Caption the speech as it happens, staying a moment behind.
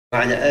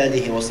وعلى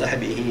آله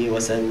وصحبه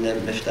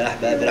وسلم. مفتاح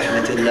باب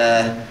رحمة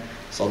الله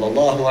صلى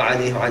الله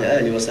عليه وعلى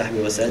آله وصحبه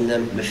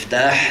وسلم.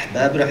 مفتاح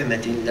باب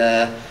رحمة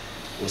الله.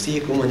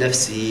 أوصيكم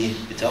ونفسي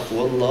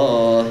بتقوى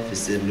الله في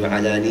السر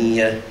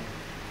والعلانية.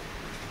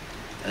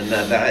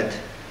 أما بعد.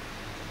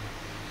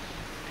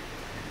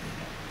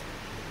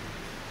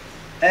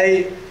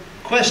 A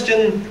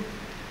question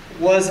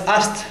was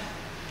asked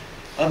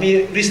of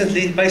me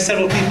recently by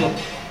several people.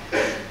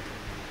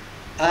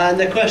 And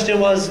the question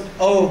was,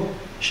 oh,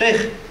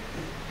 Shaykh,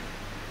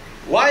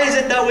 why is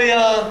it that we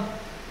are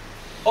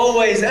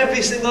always,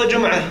 every single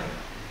Jum'ah,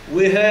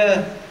 we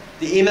hear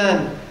the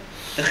Imam,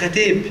 the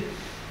Khatib,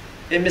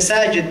 in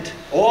Masajid,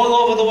 all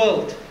over the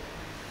world,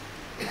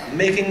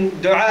 making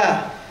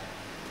dua,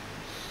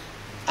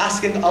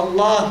 asking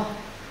Allah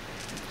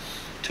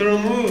to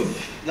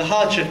remove the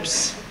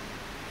hardships.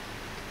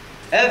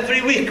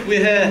 Every week we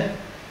hear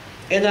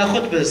in our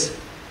khutbahs,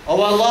 oh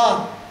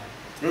Allah,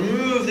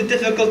 remove the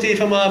difficulty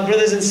from our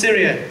brothers in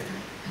Syria.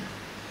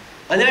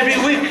 And every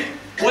week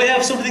we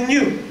have something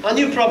new, a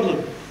new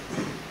problem.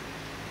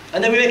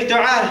 And then we make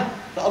dua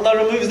that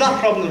Allah removes that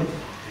problem.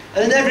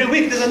 And then every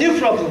week there's a new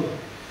problem.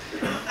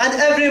 And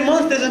every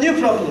month there's a new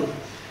problem.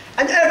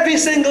 And every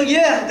single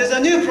year there's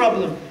a new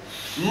problem.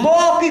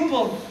 More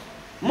people,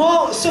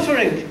 more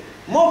suffering,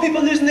 more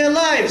people losing their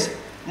lives,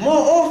 more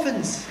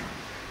orphans.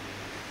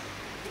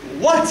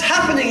 What's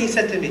happening, he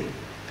said to me.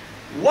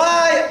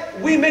 Why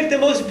we make the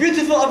most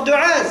beautiful of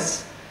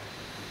du'as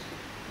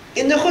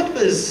in the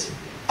khutbahs,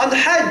 on the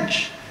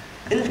Hajj,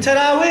 in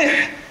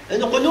Taraweeh, in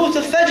the Qunut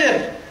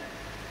al-Fajr.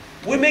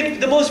 We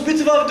make the most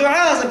beautiful of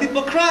du'as and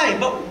people cry.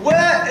 But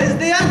where is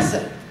the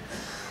answer?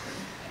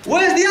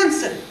 Where is the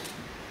answer?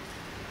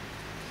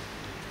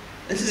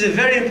 This is a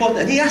very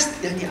important. And he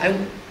asked,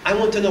 I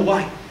want to know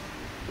why.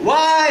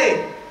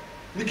 Why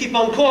we keep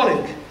on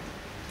calling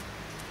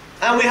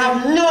and we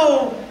have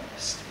no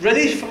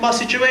relief from our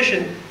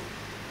situation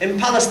in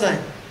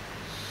Palestine.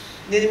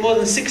 Nearly more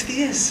than 60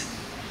 years.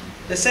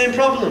 The same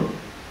problem.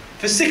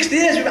 For 60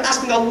 years we were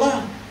asking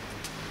Allah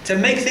to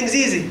make things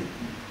easy.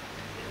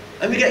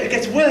 And it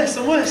gets worse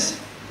and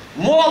worse.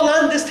 More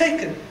land is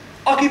taken.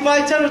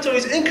 Occupied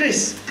territories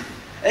increase.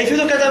 And if you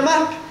look at the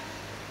map,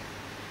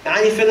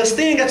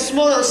 Palestine gets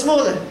smaller and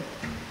smaller.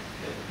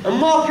 And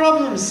more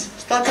problems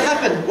start to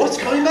happen. What's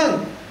going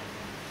on?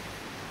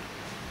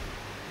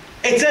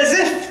 It's as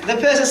if, the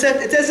person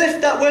said, it's as if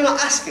that we're not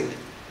asking.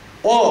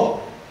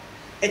 Or,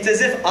 it's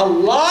as if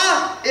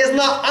Allah is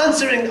not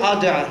answering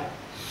our dua.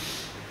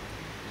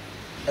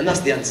 And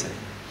that's the answer.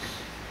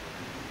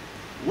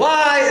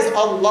 Why is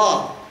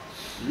Allah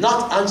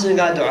not answering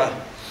our dua?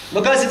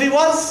 Because if He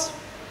was,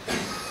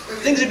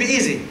 things would be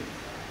easy.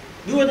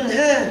 We wouldn't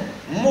hear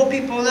more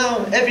people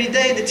now, every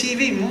day, the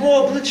TV,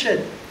 more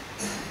bloodshed.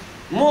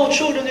 More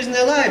children losing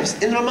their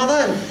lives in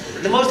Ramadan,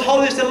 the most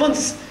holiest of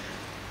months.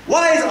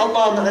 Why is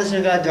Allah not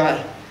answering our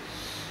dua?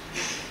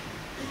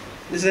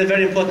 This is a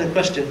very important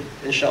question,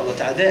 inshallah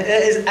ta'ala.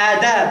 There is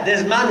adab,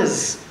 there's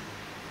manners.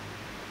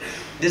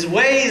 There's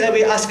ways that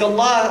we ask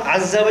Allah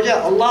Azza wa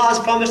Jalla. Allah has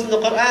promised in the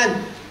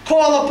Quran,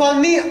 call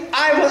upon me,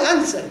 I will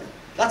answer.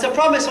 That's a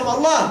promise from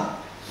Allah.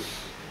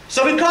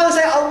 So we can't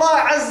say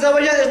Allah Azza wa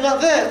Jalla is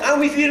not there.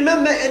 And if you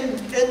remember in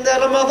the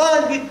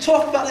Ramadan, we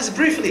talked about this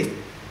briefly.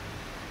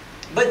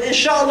 But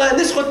inshallah in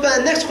this khutbah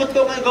and next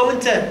khutbah we're going to go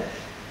into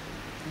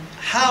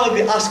how do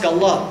we ask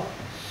Allah?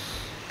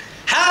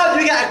 How do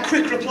we get a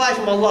quick reply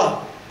from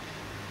Allah?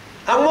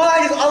 And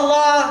why does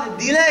Allah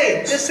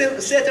delay? There's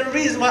a certain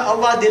reason why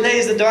Allah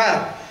delays the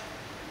dua.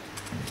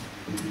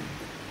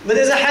 But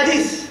there's a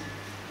hadith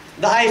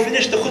that I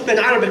finished the khutbah in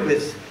Arabic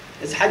with.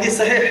 It's hadith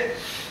sahih,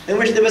 in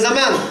which there was a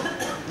man.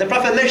 The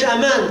Prophet mentioned a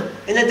man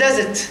in a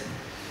desert.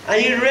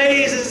 And he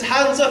raised his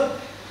hands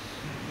up.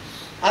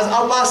 As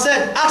Allah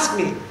said, ask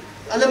me.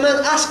 And the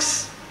man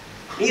asks.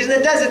 He's in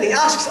the desert, he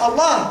asks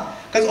Allah.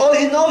 Because all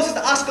he knows is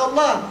to ask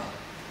Allah.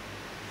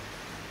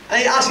 And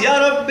he asks, Ya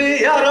Rabbi,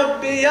 Ya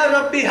Rabbi, Ya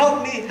Rabbi,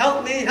 help me,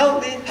 help me,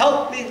 help me,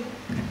 help me.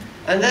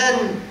 And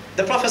then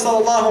the Prophet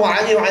sallallahu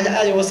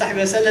alayhi wa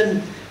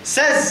sallam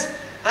says,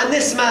 and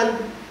this man,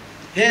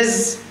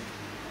 his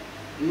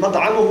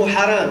mad'amuhu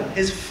haram,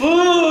 his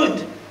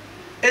food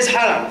is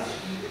haram.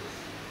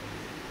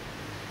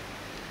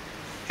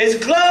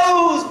 His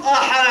clothes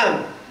are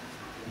haram.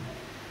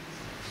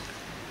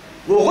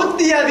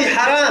 وغُدِّيَ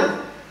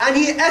بِحَرَامٍ, and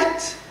he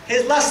ate,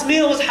 his last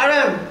meal was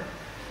haram.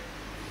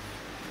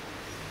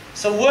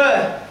 So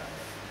where?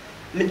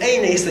 مِنْ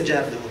أَيْنَ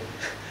يَسْتَجَابْ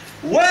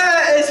لَهُ?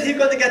 Where is he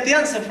going to get the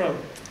answer from?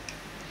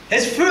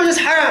 His food is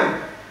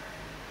haram.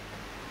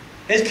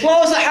 His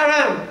clothes are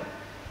haram.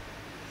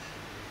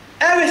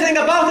 Everything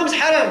about him is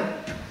haram.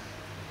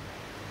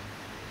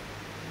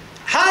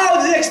 How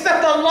does he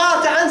expect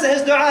Allah to answer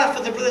his dua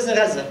for the brothers in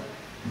Gaza?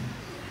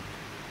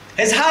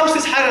 His house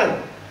is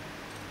haram.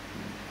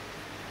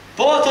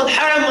 Bought on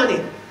haram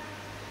money.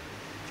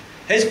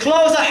 His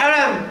clothes are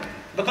haram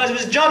because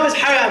his job is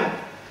haram.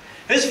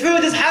 His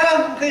food is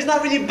haram because he's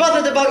not really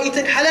bothered about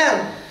eating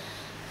halal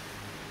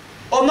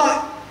or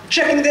not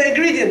checking the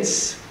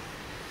ingredients.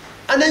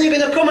 And then you're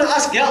going to come and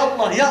ask, Ya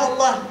Allah, Ya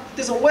Allah. It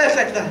doesn't work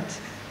like that.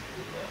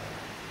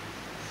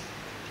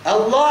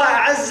 Allah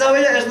Azza wa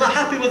Jalla is not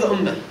happy with the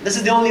ummah. This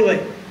is the only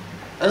way.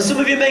 And some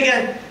of you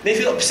may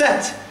feel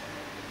upset.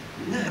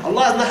 No,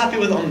 Allah is not happy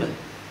with the ummah.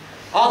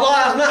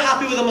 Allah is not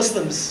happy with the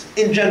Muslims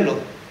in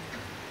general.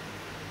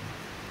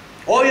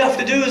 All you have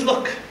to do is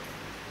look.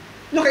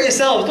 Look at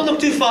yourselves. Don't look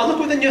too far. Look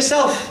within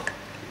yourself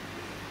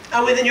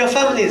and within your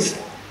families.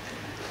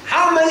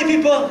 How many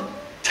people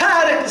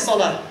tarik the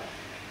salah?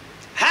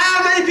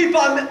 How many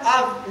people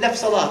have left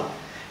salah?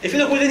 If you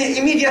look within your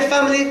immediate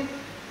family,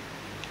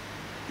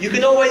 you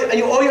can always,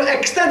 and all your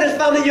extended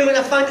family, you're going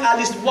to find at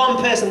least one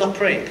person not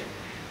praying.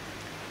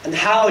 And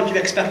how do you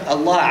expect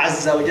Allah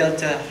Azza wa Jalla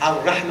to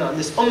have rahmah on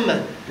this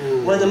ummah?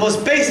 One of the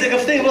most basic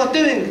of things we're not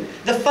doing.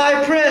 The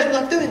 5 prayers we're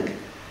not doing.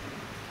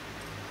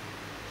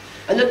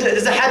 And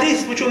there's a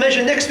hadith which we'll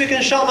mention next week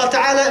inshallah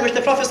ta'ala, in which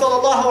the Prophet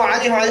sallallahu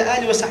alayhi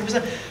wa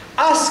sallam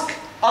ask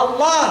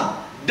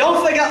Allah,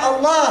 don't forget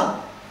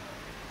Allah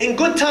in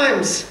good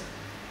times.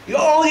 You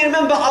only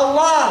remember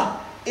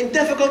Allah in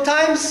difficult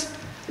times.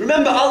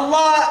 Remember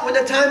Allah when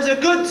the times are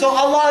good, so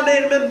Allah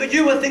may remember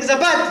you when things are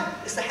bad.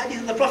 It's the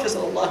hadith of the Prophet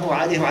sallallahu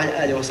alayhi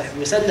wa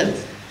sallam.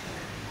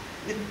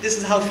 This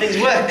is how things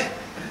work.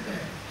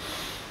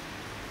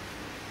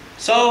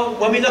 So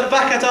when we look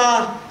back at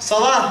our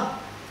salah,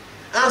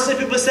 and some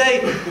people say,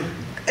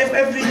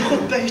 every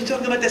khutbah he's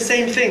talking about the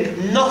same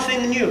thing,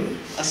 nothing new.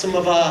 As some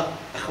of our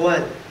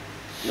akhwan,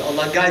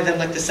 Allah guide them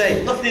like to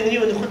say, nothing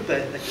new in the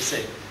khutbah, like to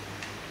say.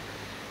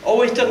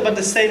 Always talking about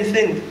the same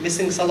thing,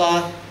 missing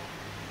salah,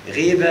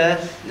 ghiba,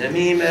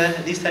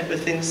 namima, these type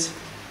of things.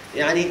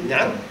 Yani,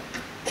 na'am.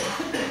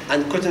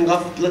 And cutting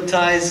off blood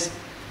ties,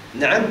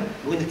 na'am.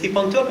 We're going to keep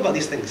on talking about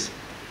these things.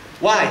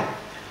 Why?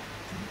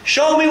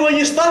 Show me when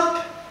you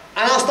stop,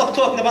 and I'll stop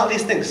talking about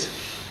these things.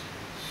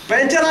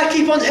 But until I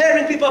keep on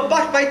hearing people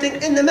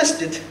backbiting in the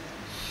masjid,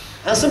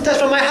 and sometimes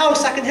from my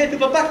house I can hear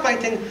people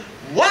backbiting,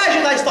 why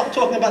should I stop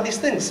talking about these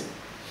things?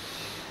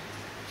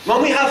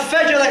 When we have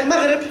Fajr like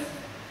Maghrib,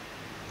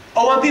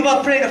 or when people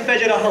are praying a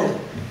Fajr at home,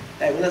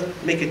 we'll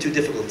not make it too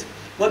difficult.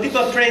 When people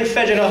are praying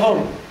Fajr at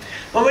home,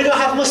 when we don't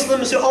have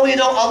Muslims who only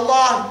know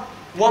Allah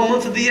 1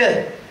 month of the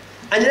year,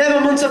 and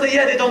 11 months of the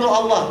year they don't know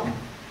Allah.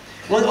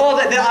 When all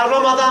that there are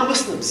Ramadan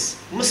Muslims,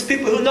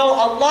 people who know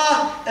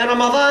Allah in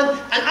Ramadan,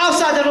 and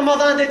outside of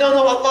Ramadan they don't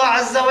know Allah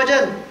Azza wa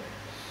Jal.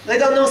 They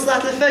don't know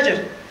Salat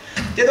al-Fajr.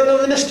 They don't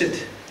know the masjid.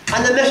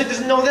 And the masjid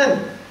doesn't know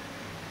them.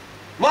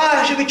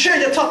 Why should we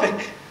change the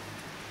topic?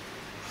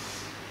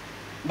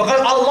 Because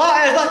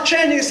Allah is not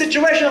changing the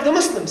situation of the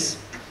Muslims.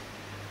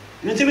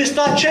 Until we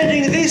start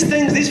changing these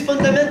things, these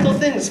fundamental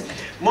things.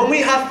 When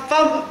we have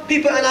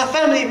people in our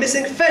family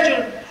missing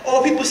Fajr,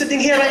 or people sitting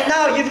here right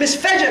now, you've missed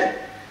Fajr.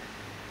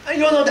 And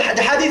you all know the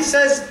hadith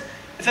says,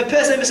 if a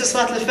person misses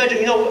Salat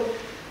al-Fajr,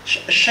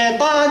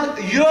 Shaitan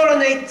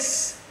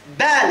urinates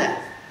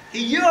bala.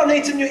 He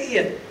urinates in your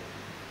ear.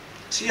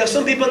 So you have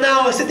some people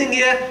now are sitting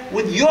here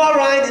with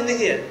urine in the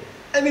ear.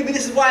 And maybe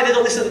this is why they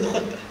don't listen to the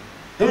khutbah.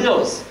 Who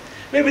knows?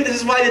 Maybe this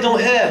is why they don't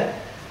hear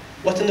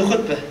what's in the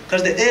khutbah.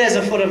 Because the ears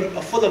are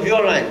full of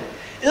urine.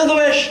 In other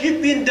words,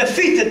 you've been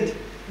defeated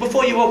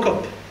before you woke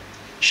up.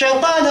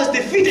 Shaitan has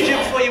defeated you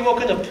before you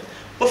woken up.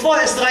 Before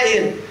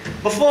Israel,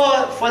 before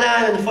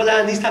Fulan and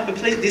Fulan, these type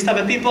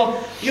of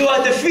people, you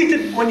are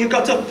defeated when you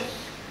got up.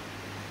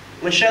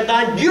 When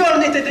Shaitan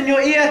urinated in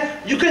your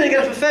ear, you couldn't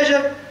get up for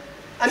Fajr,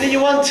 and then you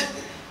want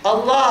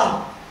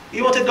Allah,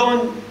 you want to go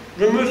and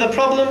remove the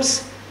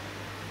problems.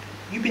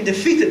 You've been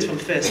defeated from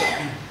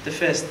the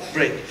first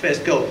break,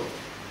 first go.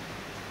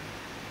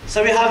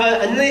 So we have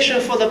a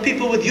nation full of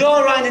people with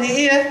urine in the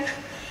ear,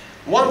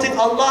 wanting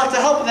Allah to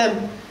help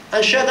them,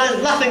 and Shaitan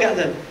is laughing at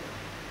them.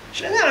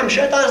 Shaitan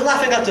is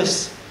laughing at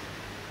us.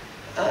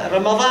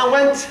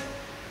 Ramadan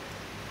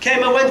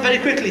came and went very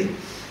quickly.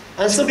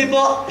 And some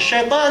people,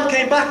 Shaitan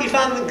came back, he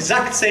found the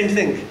exact same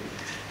thing.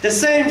 The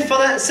same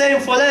fulan,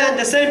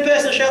 the same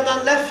person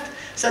Shaitan left,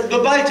 said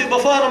goodbye to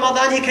before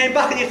Ramadan, he came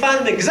back and he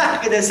found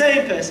exactly the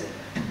same person.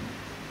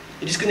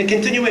 He's just going to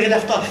continue where he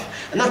left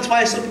off. And that's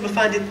why some people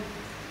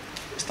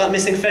start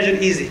missing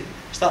Fajr easy.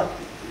 Start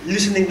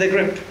loosening the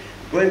grip,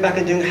 going back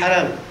and doing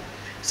haram.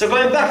 So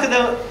going back to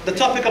the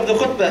topic of the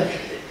khutbah,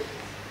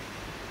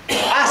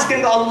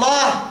 asking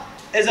Allah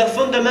is a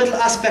fundamental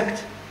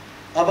aspect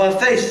of our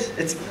faith.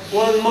 It's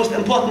one of the most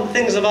important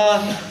things of our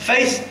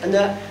faith. And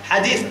the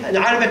hadith in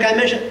Arabic I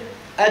mentioned,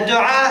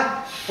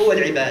 ad-du'a huwa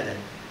al-ibadah.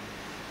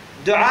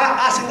 Dua,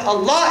 asking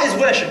Allah, is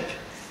worship.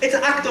 It's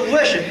an act of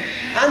worship.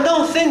 And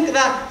don't think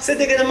that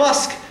sitting in a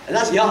mosque and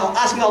asking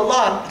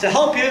Allah to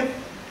help you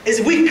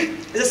is weak,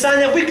 is a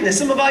sign of weakness.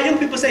 Some of our young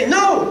people say,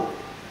 no,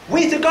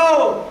 we need to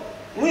go,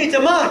 we need to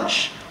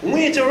march, we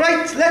need to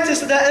write letters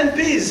to the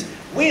MPs,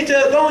 we need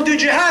to go and do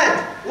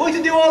jihad, we need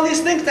to do all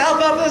these things to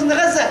help our brothers in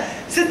Gaza.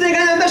 Sitting in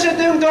a masjid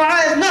doing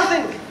dua is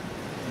nothing.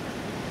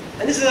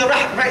 And this is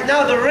right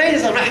now the rain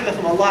is a rahmah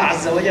from Allah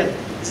Azza wa Jal.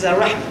 This is a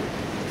rahmah.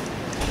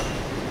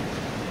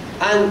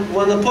 And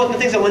one of the important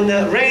things that when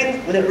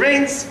it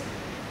rains,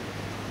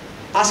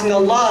 asking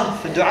Allah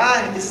for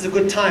dua, this is a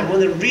good time.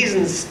 One of the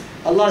reasons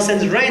Allah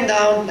sends rain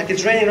down, like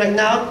it's raining right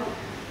now.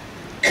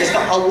 It's for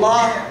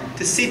Allah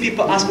to see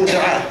people asking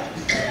dua.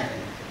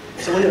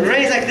 So when it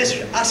rains like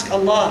this, ask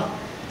Allah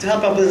to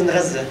help our brothers in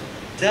Gaza,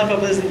 to help our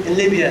brothers in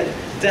Libya,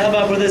 to help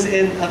our brothers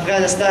in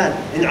Afghanistan,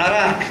 in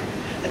Iraq,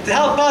 and to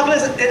help our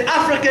brothers in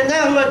Africa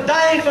now who are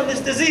dying from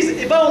this disease,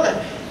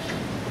 Ebola.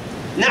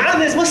 Na'am,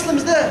 there's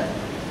Muslims there.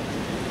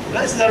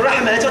 This is a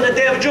rahmah, it's on the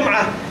day of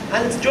Jum'ah,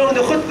 and it's during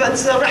the khutbah,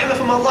 this is a rahmah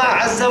from Allah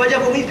Azza wa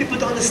Jalla. We need people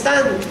to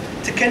understand,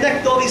 to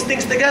connect all these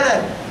things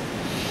together.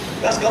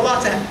 We ask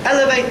Allah to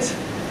elevate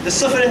the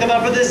suffering of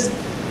our brothers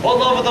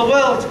all over the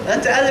world,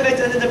 and to elevate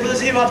the brothers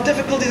here who have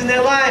difficulties in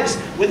their lives,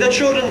 with their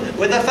children,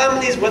 with their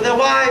families, with their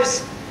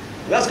wives.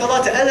 We ask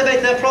Allah to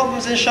elevate their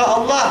problems,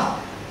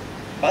 insha'Allah,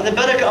 by the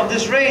barakah of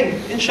this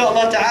rain,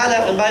 insha'Allah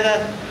ta'ala, and by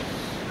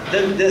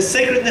the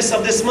sacredness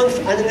of this month,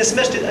 and in this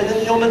masjid, and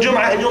in Yawm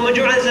al-Jum'ah. And Yawm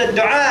al-Jum'ah is a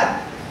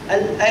dua,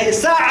 a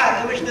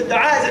sa'a in which the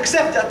dua is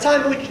accepted, a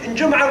time in which in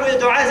Jum'ah where the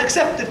dua is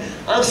accepted.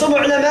 And some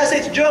ulama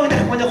say during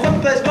when the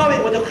khutbah is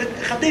going, when the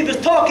khatib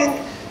is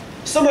talking,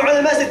 some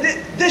ulama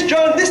say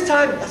during this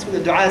time, that's when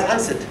the dua is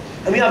answered.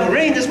 And we have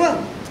rain as well.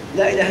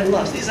 La ilaha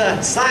illallah. So these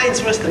are signs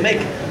for us to make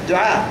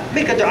dua.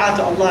 Make a dua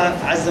to Allah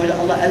Azza wa Jalla.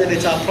 Allah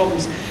elevates our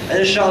problems. And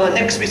inshallah,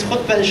 next week's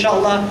khutbah,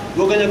 inshallah,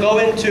 we're going to go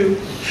into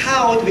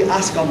how do we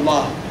ask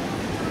Allah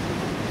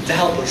to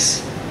help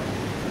us.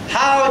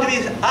 How do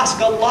we ask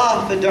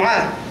Allah for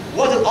dua?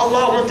 What does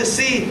Allah want to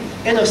see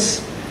in us?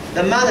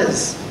 The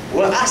manners.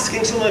 We're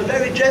asking someone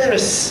very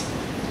generous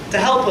to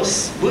help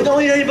us. We don't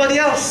need anybody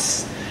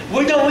else.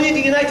 We don't need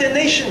the United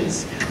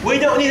Nations. We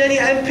don't need any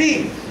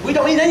MP. We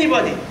don't need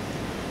anybody.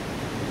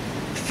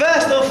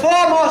 First and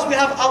foremost, we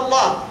have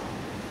Allah.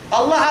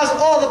 Allah has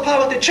all the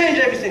power to change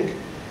everything.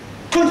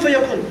 Kun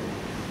fayakun.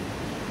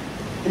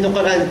 In the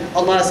Quran,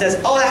 Allah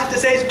says, all I have to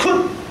say is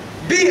kun.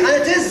 Be, and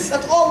it is.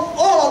 That's all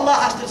Allah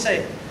has to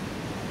say.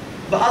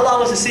 But Allah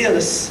wants to see in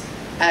us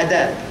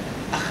adab,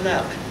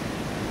 akhlaq.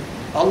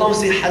 Allah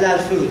wants to see halal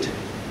food,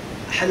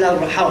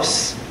 halal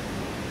house.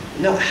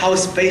 Not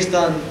house based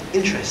on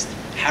interest,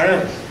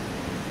 haram.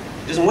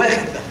 It doesn't work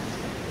like that,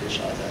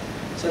 inshallah.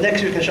 So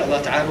next week,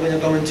 inshallah ta'ala, we're going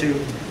to go into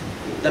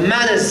the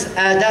manners,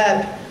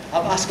 adab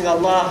of asking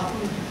Allah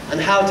and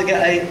how to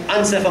get an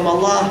answer from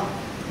Allah.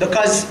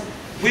 Because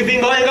we've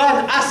been going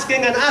on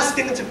asking and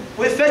asking,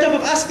 we're fed up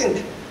of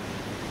asking.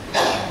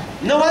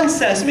 No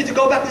answer, so we need to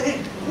go back to it.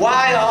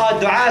 Why are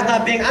our du'as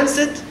not being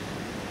answered?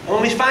 And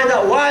when we find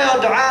out why our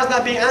du'as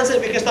not being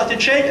answered, we can start to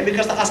change and we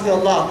can start asking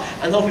Allah.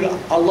 And hopefully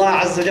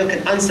Allah Azza wa Jalla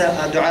can answer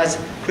our du'as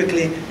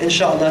quickly.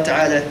 Insha'Allah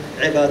ta'ala,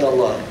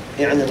 ibadallah.